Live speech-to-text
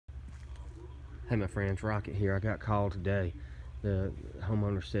Hey my friends, Rocket here. I got called today. The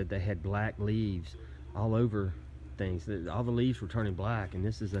homeowner said they had black leaves all over things. All the leaves were turning black, and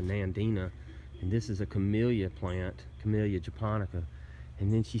this is a nandina, and this is a camellia plant, Camellia japonica.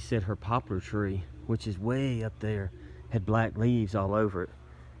 And then she said her poplar tree, which is way up there, had black leaves all over it.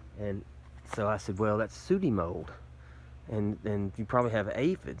 And so I said, well, that's sooty mold. And you probably have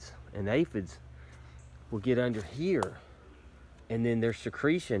aphids, and aphids will get under here, and then their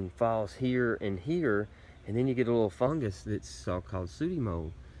secretion falls here and here, and then you get a little fungus that's called sooty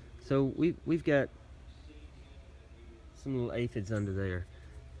mold. So we've got some little aphids under there,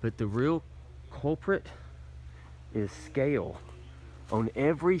 but the real culprit is scale. On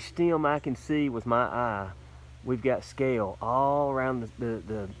every stem I can see with my eye, we've got scale all around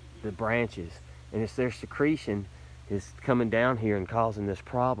the branches, and it's their secretion is coming down here and causing this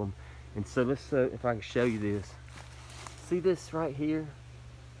problem. And so let's if I can show you this. See this right here?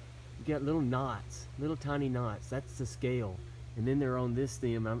 You got little knots, little tiny knots. That's the scale. And then they're on this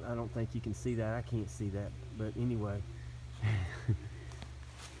stem. I don't think you can see that. I can't see that. But anyway.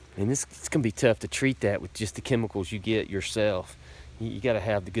 And it's going to be tough to treat that with just the chemicals you get yourself. You got to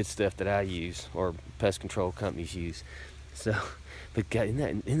have the good stuff that I use, or pest control companies use. So, but look at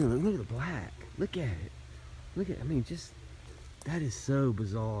the black. Look at it. Look at, I mean, just, that is so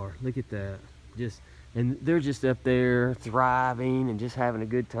bizarre. Look at that. And they're just up there thriving and just having a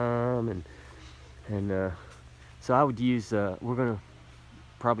good time. And so I would use, we're gonna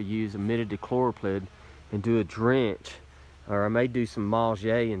probably use imidacloprid and do a drench, or I may do some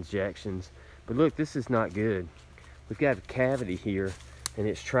Maulgier injections. But look, this is not good. We've got a cavity here and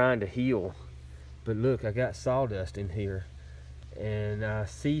it's trying to heal. But look, I got sawdust in here, and I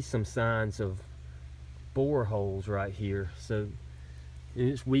see some signs of bore holes right here. So in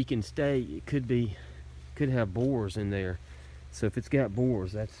its weakened state, it could have borers in there. So if it's got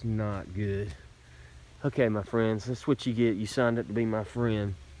borers, that's not good. Okay, my friends, that's what you get. You signed up to be my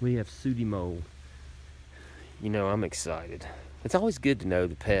friend. We have sooty mold. You know, I'm excited. It's always good to know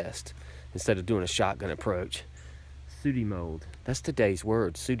the pest instead of doing a shotgun approach. Sooty mold. That's today's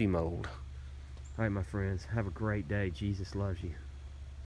word, sooty mold. All right, my friends, have a great day. Jesus loves you.